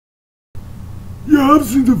Yeah, I've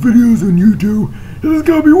seen the videos on YouTube, and it's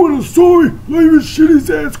gotta be one of the sorry, lamest, shitty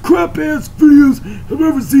ass, crap ass videos I've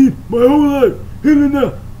ever seen my whole life.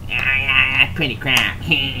 That's pretty crap.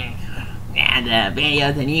 And the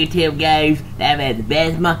videos on YouTube goes, that was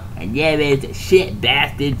abysmal, and there is a shit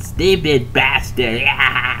bastard, stupid bastard,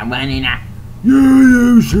 running up.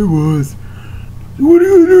 Yeah, sure was. So what are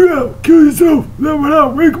you gonna do now? Kill yourself? That what I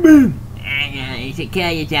recommend. You should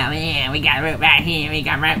kill yourself. Yeah, we got a rope right here, we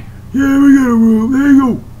got a rope. Yeah, we got a rope. There you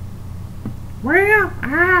go. Well,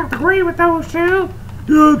 I agree with those two.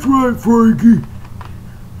 Yeah, that's right, Frankie.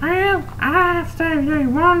 Well, I have to say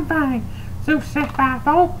one thing. Super654,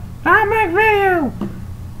 stop making videos.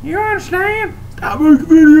 You understand? Stop making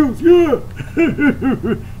videos, yeah.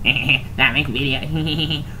 Stop making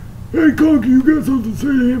videos. Hey, Conker, you got something to say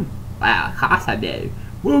to him? Well, of course I do.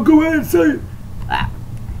 Well, go ahead and say it.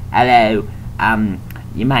 Hello,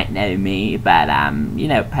 you might know me, but, you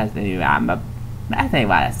know, personally, I think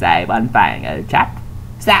what I say, one thing, chap,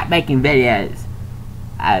 stop making videos.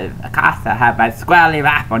 Of course I have a squirrely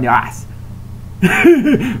rap on your ass.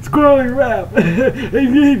 Squirrely rap.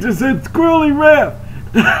 He just said squirrely rap.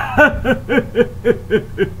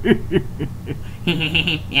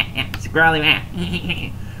 Yeah, squirrely rap.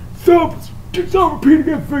 Stop repeating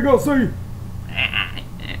everything I'll say.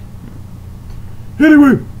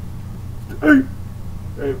 Anyway, hey,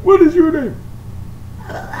 what is your name?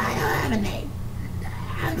 I don't have a name.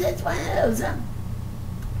 I'm just one of those,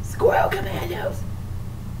 squirrel commandos.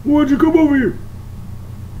 Why'd you come over here?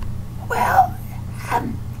 Well,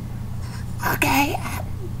 okay,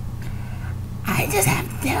 I just have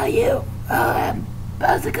to tell you,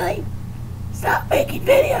 basically, stop making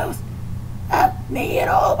videos. Me and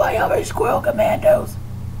all my other squirrel commandos,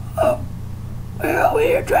 we're over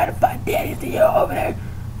here trying to find daddies, and you're over there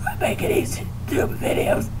making these stupid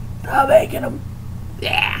videos. Stop making them.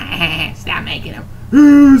 Yeah, stop making them.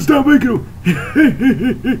 Stop making them.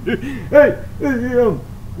 Hey,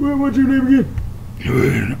 what's your name again?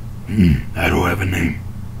 I don't have a name.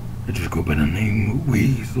 I just go by the name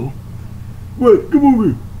Weasel. What? Come over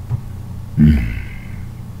here.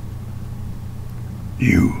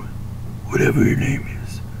 You, whatever your name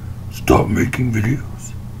is, stop making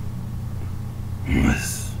videos.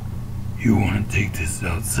 Unless you want to take this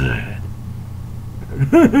outside.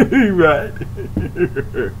 Right.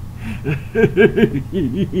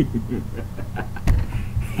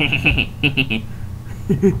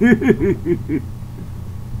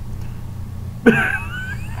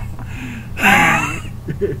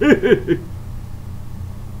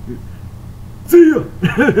 See ya.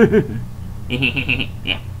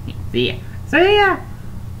 Yeah, see ya. See ya.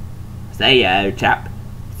 See ya, chap.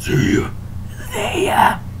 See ya. See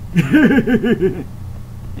ya.